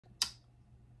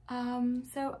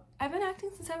So I've been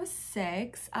acting since I was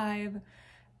 6. I've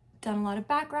done a lot of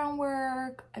background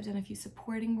work. I've done a few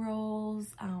supporting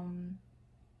roles.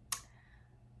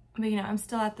 But you know, I'm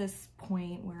still at this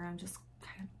point where I'm just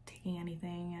kind of taking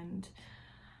anything and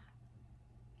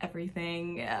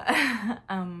everything. Yeah,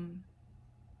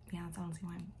 that's honestly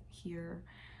why I'm here.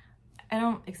 I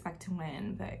don't expect to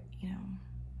win, but you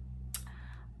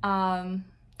know.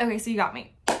 Okay, so you got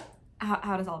me.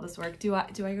 How does all this work? Do I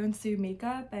go into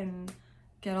makeup and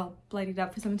get all bloodied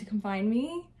up for someone to come find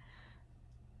me?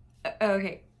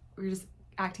 Okay, we're just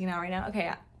acting out right now. Okay,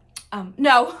 yeah.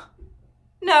 No,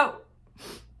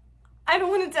 I don't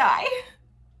want to die.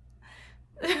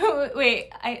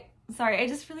 Wait, sorry, I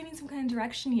just really need some kind of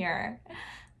direction here.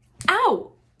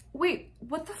 Ow! Wait,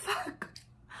 what the fuck?